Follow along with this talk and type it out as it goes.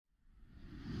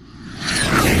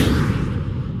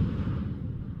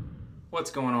What's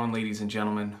going on, ladies and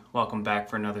gentlemen? Welcome back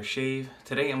for another shave.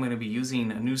 Today I'm going to be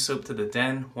using a new soap to the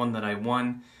den, one that I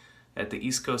won at the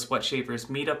East Coast Wet Shavers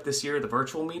meetup this year, the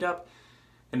virtual meetup,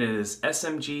 and it is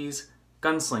SMG'S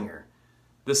Gunslinger.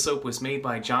 This soap was made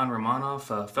by John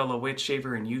Romanov, a fellow wet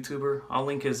shaver and YouTuber. I'll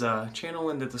link his channel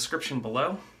in the description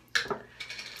below.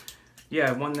 Yeah,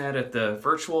 I won that at the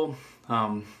virtual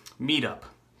meetup.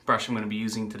 Brush I'm going to be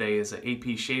using today is an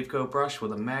AP Shave Co brush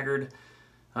with a Maggard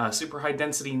super high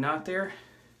density knot there.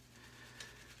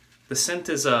 The scent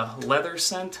is a leather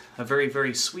scent, a very,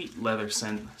 very sweet leather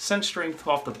scent. Scent strength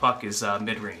off the puck is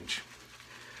mid-range.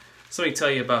 So let me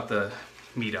tell you about the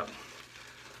meetup.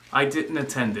 I didn't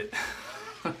attend it.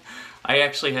 I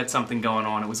actually had something going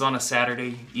on. It was on a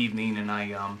Saturday evening and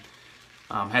I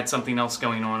had something else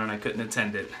going on and I couldn't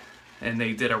attend it. And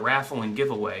they did a raffle and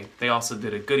giveaway. They also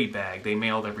did a goodie bag. They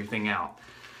mailed everything out.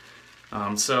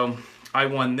 So I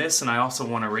won this, and I also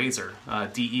won a razor,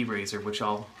 DE razor, which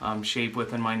I'll shave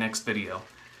with in my next video.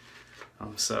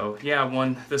 So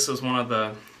yeah, this was one of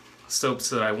the soaps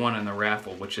that I won in the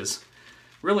raffle, which is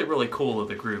really, really cool of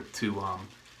the group to,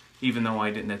 even though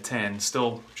I didn't attend,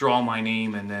 still draw my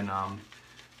name and then,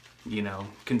 you know,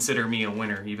 consider me a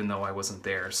winner even though I wasn't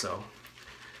there. So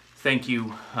thank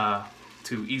you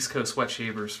to East Coast Wet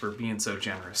Shavers for being so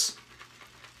generous.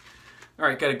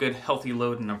 Alright, got a good healthy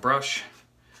load in a brush.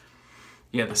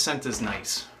 Yeah, the scent is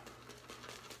nice.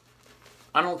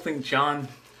 I don't think John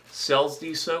sells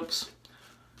these soaps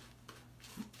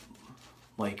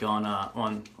like on a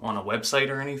website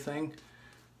or anything.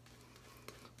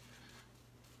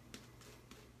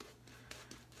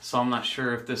 So I'm not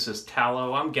sure if this is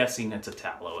tallow. I'm guessing it's a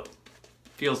tallow. It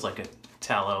feels like a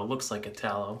tallow, looks like a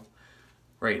tallow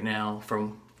right now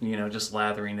from, you know, just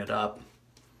lathering it up.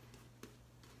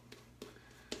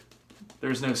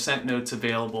 There's no scent notes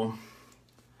available.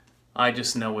 I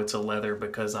just know it's a leather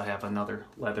because I have another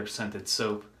leather scented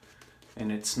soap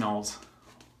and it smells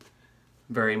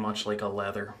very much like a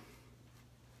leather.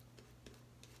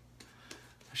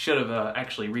 I should have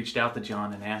actually reached out to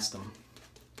John and asked him,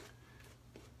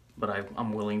 but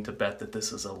I'm willing to bet that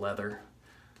this is a leather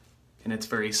and it's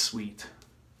very sweet.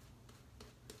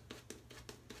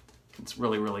 It's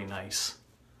really, really nice.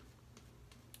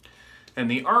 And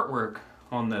the artwork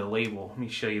on the label, let me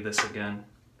show you this again.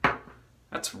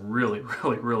 That's really,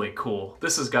 really, really cool.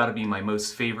 This has got to be my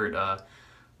most favorite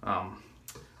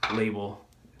label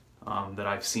that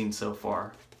I've seen so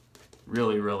far.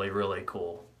 Really, really, really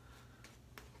cool.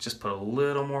 Just put a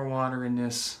little more water in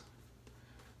this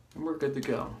and we're good to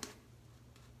go.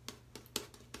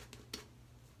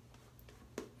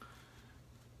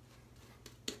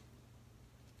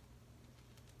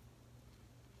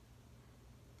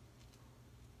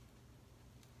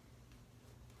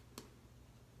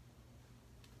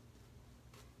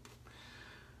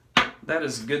 That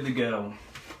is good to go.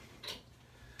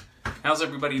 How's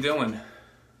everybody doing?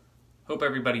 Hope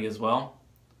everybody is well.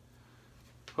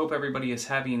 Hope everybody is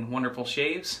having wonderful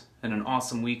shaves and an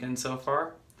awesome weekend so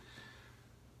far.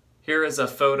 Here is a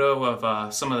photo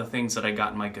of some of the things that I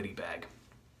got in my goodie bag.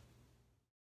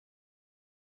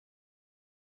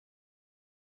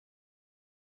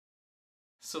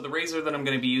 So the razor that I'm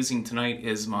going to be using tonight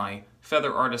is my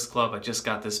Feather Artist Club. I just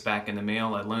got this back in the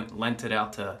mail. I lent it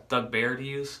out to Doug Bear to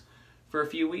use for a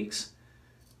few weeks,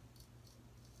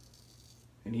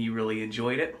 and he really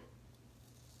enjoyed it.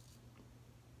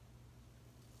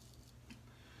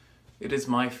 It is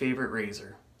my favorite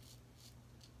razor.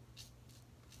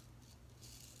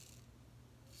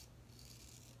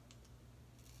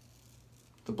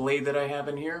 The blade that I have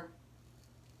in here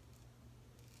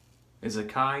is a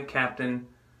Kai Captain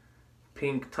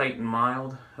Pink Titan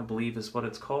Mild, I believe is what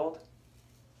it's called.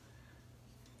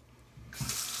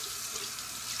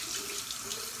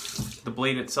 The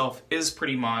blade itself is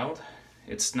pretty mild.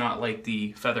 It's not like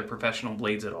the Feather Professional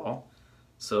blades at all.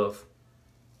 So if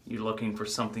you're looking for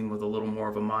something with a little more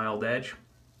of a mild edge,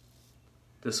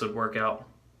 this would work out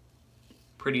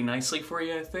pretty nicely for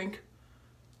you, I think.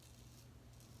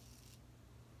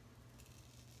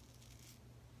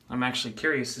 I'm actually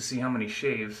curious to see how many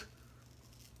shaves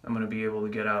I'm going to be able to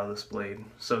get out of this blade.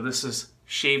 So this is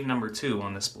shave number 2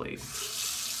 on this blade.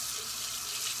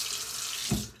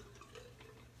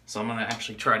 So I'm going to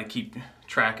actually try to keep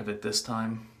track of it this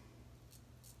time.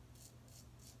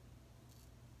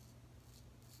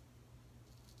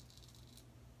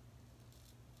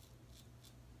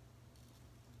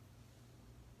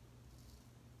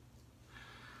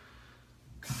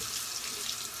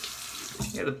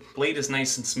 Yeah, the blade is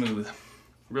nice and smooth.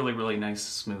 Really, really nice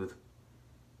and smooth.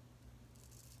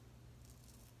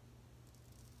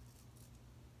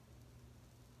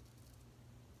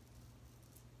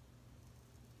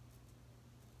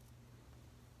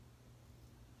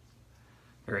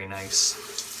 Very nice.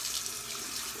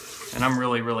 And I'm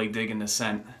really digging the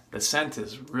scent. The scent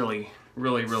is really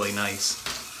nice.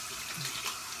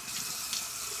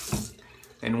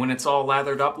 And when it's all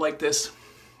lathered up like this,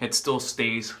 it still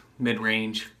stays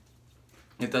mid-range.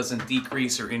 It doesn't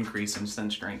decrease or increase in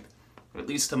scent strength, at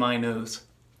least to my nose.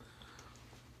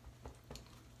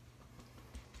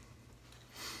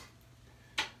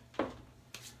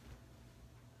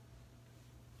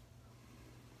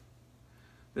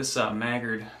 This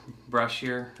Maggard brush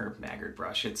here, or Maggard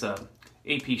brush, it's a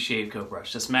AP Shave Co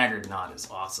brush. This Maggard knot is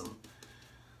awesome.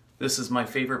 This is my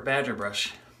favorite Badger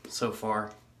brush so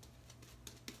far.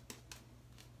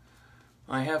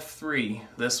 I have 3,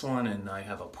 this one, and I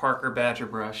have a Parker Badger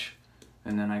brush,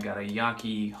 and then I got a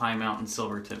Yaqui High Mountain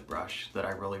Silver Tip brush that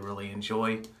I really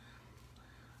enjoy.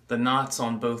 The knots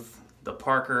on both the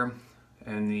Parker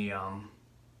and the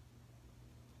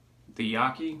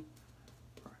Yaqui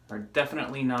are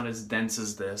definitely not as dense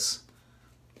as this.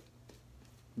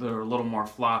 They're a little more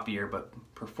floppier, but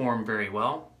perform very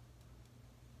well.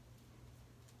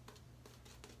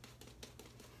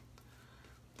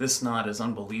 This knot is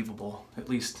unbelievable, at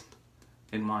least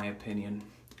in my opinion.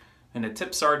 And the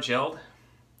tips are gelled,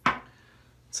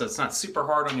 so it's not super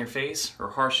hard on your face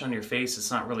or harsh on your face.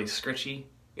 It's not really scritchy.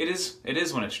 It is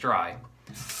when it's dry.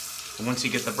 But once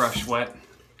you get the brush wet,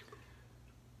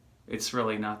 it's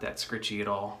really not that scritchy at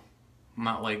all.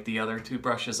 Not like the other 2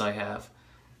 brushes I have.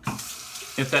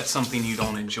 If that's something you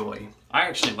don't enjoy. I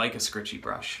actually like a scritchy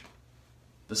brush.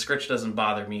 The scritch doesn't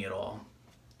bother me at all.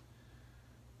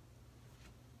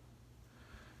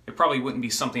 It probably wouldn't be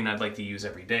something I'd like to use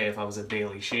every day if I was a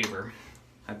daily shaver.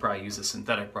 I'd probably use a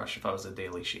synthetic brush if I was a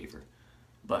daily shaver.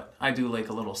 But I do like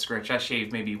a little scritch. I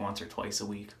shave maybe once or twice a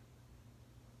week.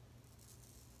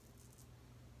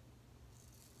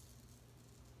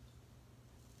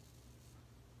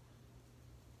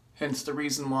 Hence the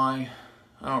reason why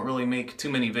I don't really make too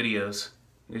many videos,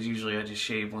 because usually I just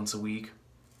shave once a week,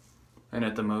 and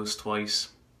at the most twice.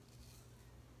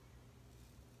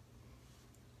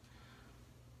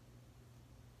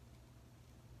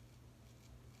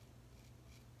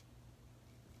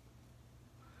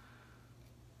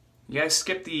 Yeah, I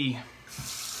skipped the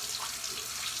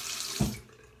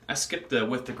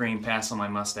with the grain pass on my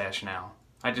mustache now.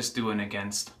 I just do an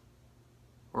against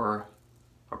or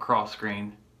a cross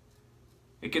grain.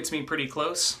 It gets me pretty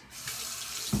close,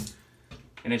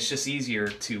 and it's just easier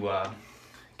to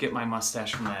get my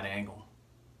mustache from that angle.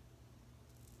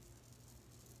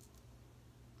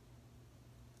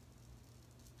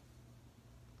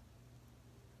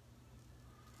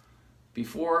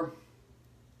 Before,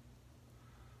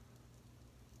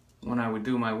 when I would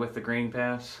do my with the grain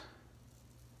pass,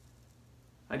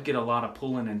 I'd get a lot of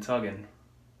pulling and tugging.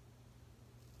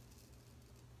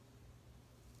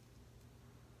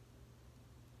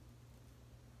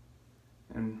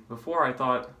 And before I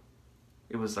thought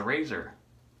it was the razor.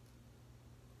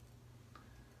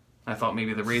 I thought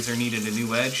maybe the razor needed a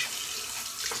new edge.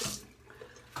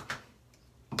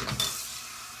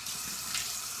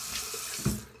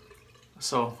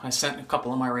 So I sent a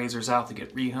couple of my razors out to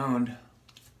get re-honed.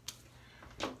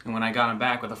 And when I got them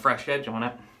back with a fresh edge on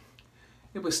it,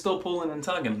 it was still pulling and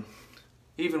tugging,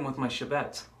 even with my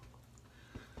Chevettes.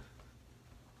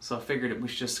 So I figured it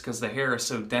was just because the hair is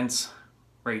so dense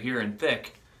right here and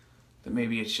thick that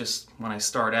maybe it's just when I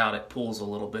start out it pulls a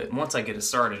little bit, and once I get it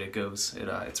started it goes,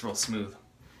 it's real smooth.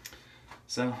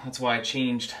 So that's why I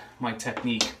changed my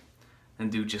technique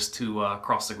and do just 2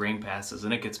 across the grain passes,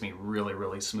 and it gets me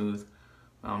really smooth.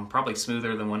 Probably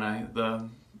smoother than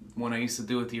when I used to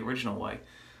do it the original way.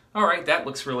 All right, that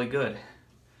looks really good.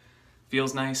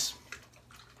 Feels nice.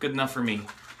 Good enough for me.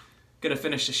 Gonna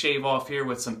finish the shave off here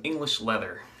with some English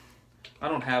leather. I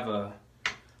don't have a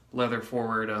leather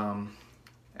forward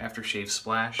aftershave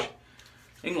splash.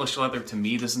 English leather to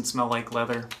me doesn't smell like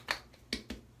leather.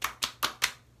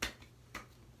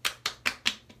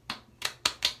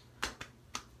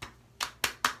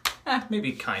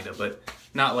 Maybe kinda, but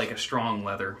not like a strong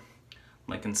leather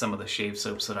like in some of the shave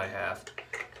soaps that I have.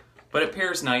 But it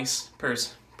pairs nice,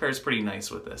 pairs pretty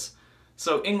nice with this.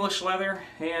 So English leather,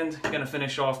 and I'm gonna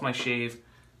finish off my shave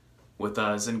with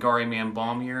Zingari Man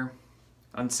Balm here,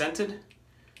 unscented.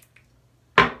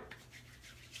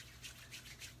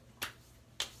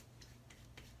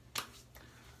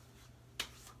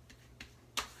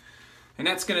 And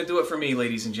that's gonna do it for me,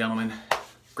 ladies and gentlemen.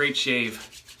 Great shave.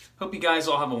 Hope you guys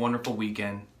all have a wonderful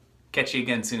weekend. Catch you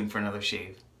again soon for another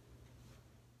shave.